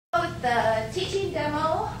the teaching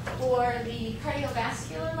demo for the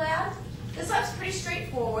cardiovascular lab. This lab's pretty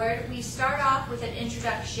straightforward. We start off with an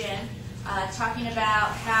introduction, talking about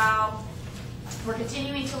how we're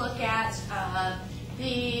continuing to look at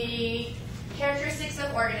the characteristics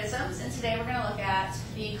of organisms, and today we're going to look at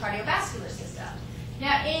the cardiovascular system.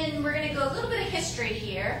 Now, we're going to go a little bit of history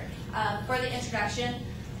here for the introduction.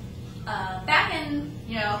 Back in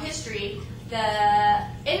history, the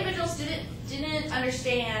individuals didn't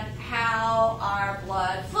understand how our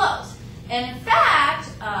blood flows, and in fact,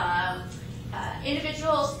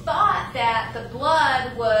 individuals thought that the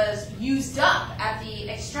blood was used up at the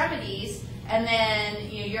extremities, and then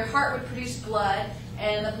your heart would produce blood,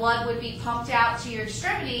 and the blood would be pumped out to your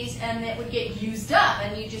extremities, and it would get used up,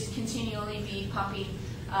 and you just continually be pumping,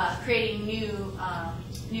 creating new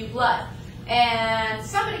blood. And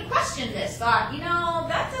somebody questioned this, thought,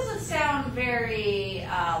 that doesn't sound very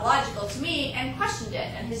logical to me, and questioned it.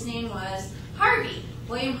 And his name was Harvey,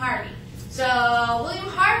 William Harvey. So William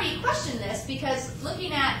Harvey questioned this because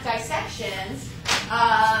looking at dissections,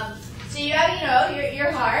 so you have,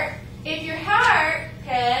 your heart. If your heart,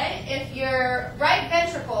 if your right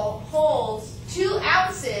ventricle holds 2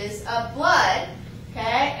 ounces of blood,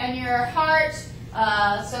 and your heart,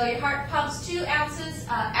 so your heart pumps 2 ounces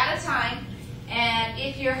at a time, and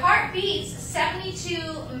if your heart beats 72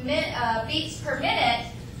 beats per minute,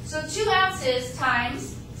 so 2 ounces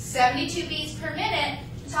times 72 beats per minute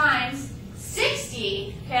times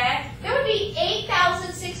 60, that would be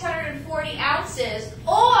 8,640 ounces,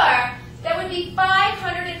 or that would be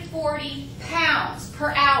 540 pounds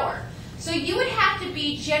per hour. So you would have to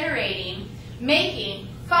be making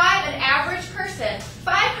an average person,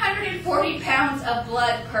 540 pounds of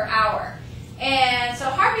blood per hour. And so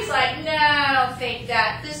Harvey's like, no, I don't think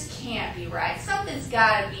that. This can't be right. Something's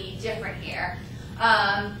got to be different here.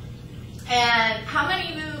 And how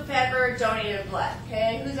many of you have ever donated blood?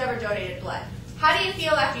 Who's ever donated blood? How do you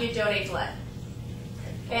feel after you donate blood?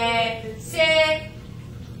 Sick,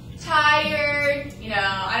 tired,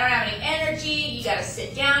 I don't have any energy, you got to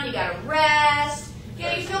sit down, you got to rest.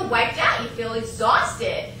 You feel wiped out, you feel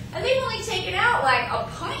exhausted. And they've only taken out like a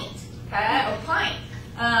pint, a pint.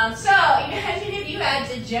 So imagine if you had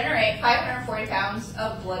to generate 540 pounds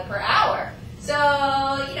of blood per hour. So,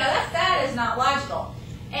 that is not logical.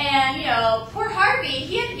 And, poor Harvey,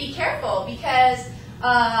 he had to be careful because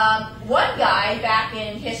one guy back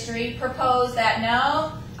in history proposed that,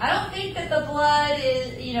 no, I don't think that the blood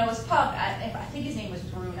is, was pumped. I think his name was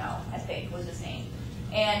Bruno, I think was his name.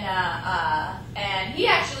 And he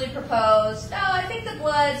actually proposed, no, I think the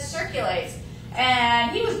blood circulates.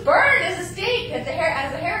 And he was burned as a stake as a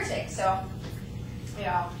heretic. So,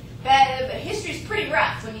 but history's pretty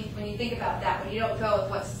rough when you think about that, when you don't go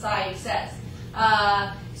with what society says.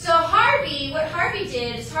 So what Harvey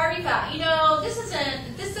did is Harvey thought,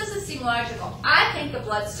 this doesn't seem logical. I think the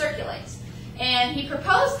blood circulates. And he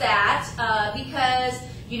proposed that because,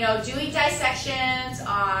 doing dissections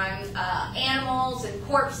on animals and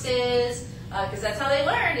corpses, because that's how they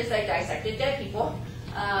learned, is they dissected dead people.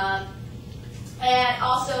 And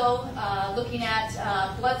also looking at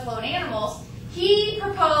blood flow in animals, he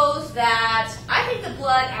proposed that I think the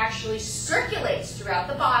blood actually circulates throughout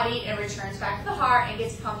the body and returns back to the heart and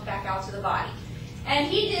gets pumped back out to the body. And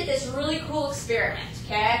he did this really cool experiment,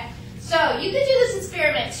 So you could do this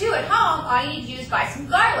experiment too at home. All you need to do is buy some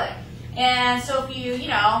garlic. And so if you,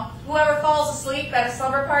 whoever falls asleep at a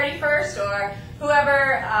slumber party first, or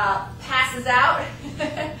whoever passes out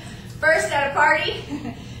first at a party,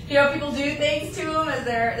 people do things to them as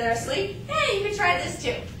they're asleep. Hey, you can try this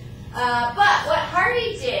too. But what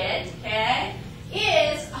Harvey did,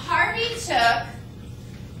 is Harvey took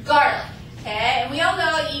garlic, and we all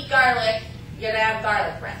know eat garlic, you're gonna have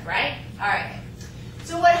garlic breath, right? All right.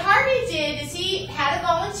 So what Harvey did is he had a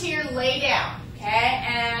volunteer lay down,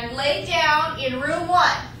 and lay down in room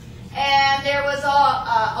 1, and there was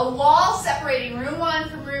a wall separating room 1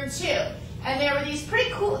 from room 2, and there were these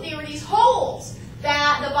these holes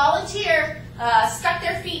that the volunteer stuck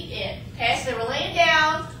their feet in. So they were laying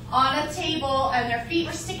down on a table, and their feet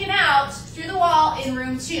were sticking out through the wall in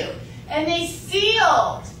room 2. And they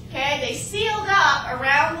sealed, they sealed up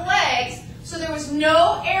around the legs, so there was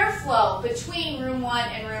no airflow between room 1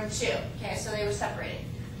 and room 2. So they were separated.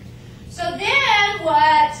 So then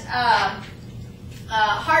what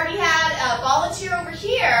Harvey had a volunteer over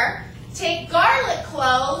here take garlic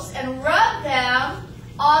cloves and rub them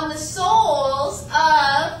on the soles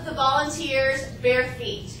of the volunteer's bare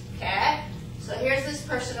feet. So here's this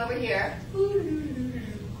person over here.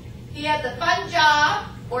 He had the fun job,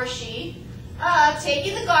 or she, of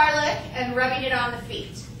taking the garlic and rubbing it on the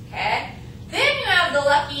feet. Then you have the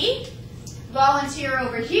lucky volunteer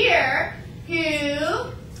over here who,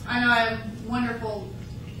 I know I'm wonderful,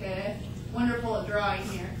 okay, wonderful at drawing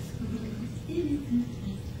here.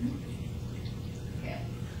 Okay,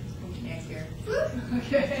 we'll connect here.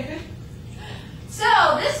 Okay.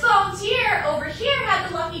 So this volunteer over here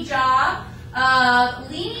had the lucky job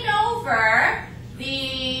of leaning over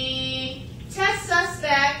the test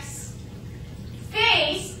suspect's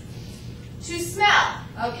face to smell,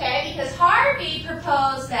 okay? Because Harvey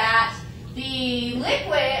proposed that the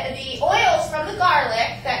liquid, the oils from the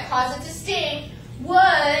garlic that cause it to stink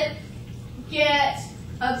would get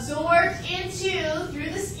absorbed through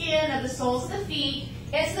the skin of the soles of the feet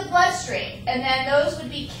into the bloodstream. And then those would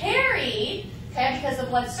be carried, okay, because the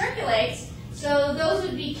blood circulates, so those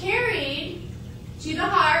would be carried to the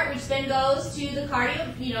heart, which then goes to the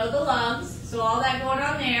cardio, the lungs, so all that going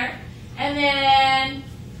on there. And then,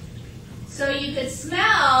 so you could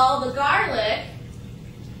smell the garlic,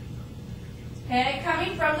 okay,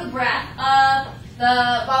 coming from the breath of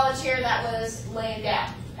the volunteer that was laying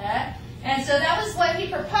down, okay? And so that was what he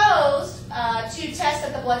proposed to test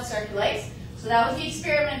that the blood circulates. So that was the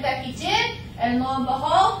experiment that he did, and lo and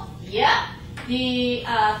behold, yep, the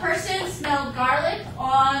person smelled garlic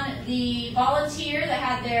on the volunteer that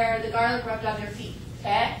had the garlic rubbed on their feet,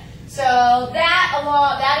 okay? So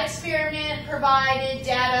that experiment provided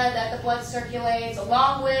data that the blood circulates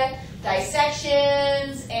along with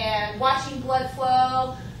dissections and watching blood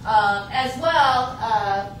flow, as well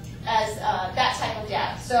as that type of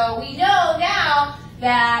data. So we know now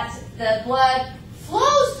that the blood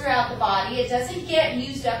flows throughout the body. It doesn't get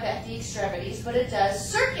used up at the extremities, but it does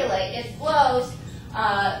circulate. It flows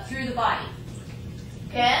through the body.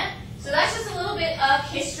 Okay? So that's just a little bit of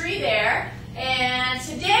history there. And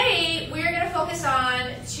today we're going to focus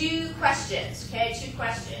on two questions. Okay, two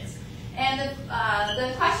questions. And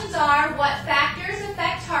the questions are, what factors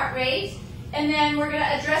affect heart rate? And then we're going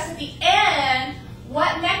to address at the end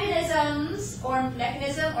what mechanisms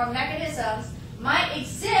might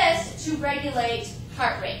exist to regulate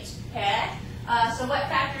heart rate. Okay? So what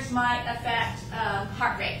factors might affect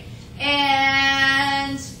heart rate?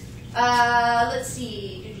 And let's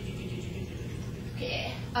see.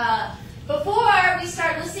 Okay. Before we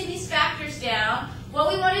start listing these factors down,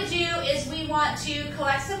 what we want to do is we want to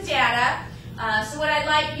collect some data. So what I'd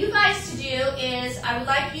like you guys to do is I would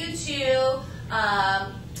like you to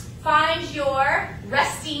find your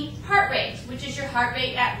resting heart rate, which is your heart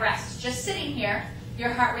rate at rest. Just sitting here,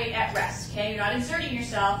 your heart rate at rest. Okay, you're not exerting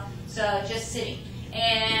yourself, so just sitting.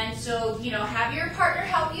 And so, have your partner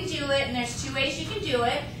help you do it, and there's two ways you can do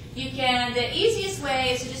it. The easiest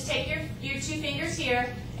way is to just take your two fingers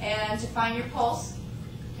here and to find your pulse,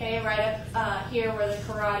 okay, right up here where the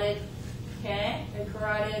carotid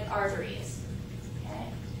artery is, okay,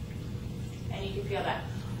 and you can feel that.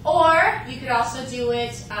 Or you could also do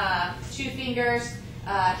it two fingers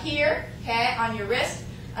here, okay, on your wrist.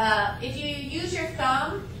 If you use your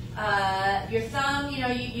thumb,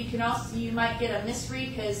 you might get a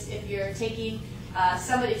misread, because if you're taking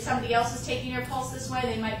if somebody else is taking your pulse this way,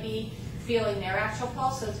 they might be feeling their actual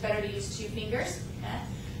pulse, so it's better to use two fingers. Okay?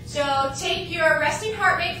 So take your resting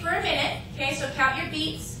heart rate for a minute, okay, so count your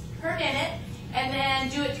beats per minute, and then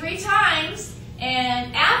do it 3 times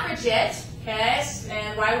and average it, okay,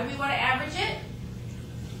 and why would we want to average it?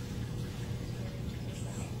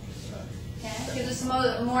 Okay, gives us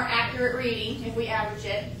a more accurate reading if we average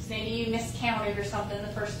it. So maybe you miscounted or something the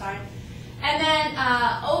first time. And then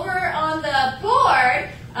over on the board,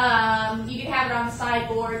 you can have it on the side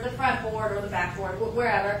board, the front board, or the back board,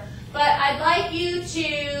 wherever. But I'd like you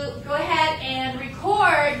to go ahead and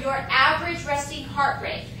record your average resting heart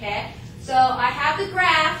rate, okay? So I have the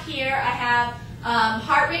graph here. I have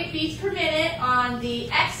heart rate beats per minute on the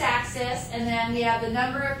x-axis, and then we have the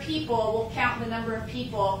number of people. We'll count the number of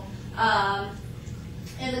people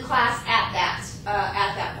in the class at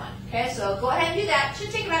that one. Okay, so go ahead and do that. It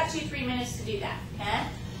should take about 2-3 minutes to do that. Okay,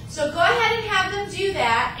 so go ahead and have them do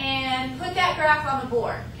that and put that graph on the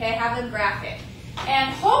board. Okay, have them graph it,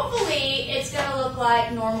 and hopefully it's going to look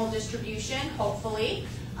like normal distribution. Hopefully,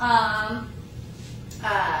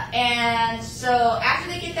 and so after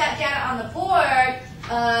they get that data on the board,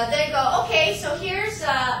 they go, okay, so here's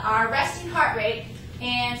our resting heart rate.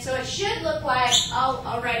 And so it should look like,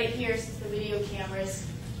 I'll write it here since the video camera is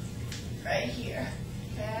right here,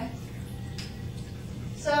 okay?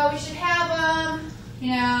 So we should have them,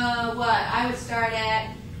 I would start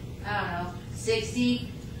at,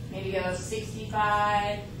 60, maybe go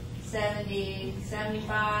 65, 70,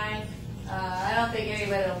 75. I don't think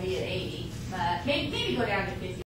anybody will be at 80, but maybe go down to 50.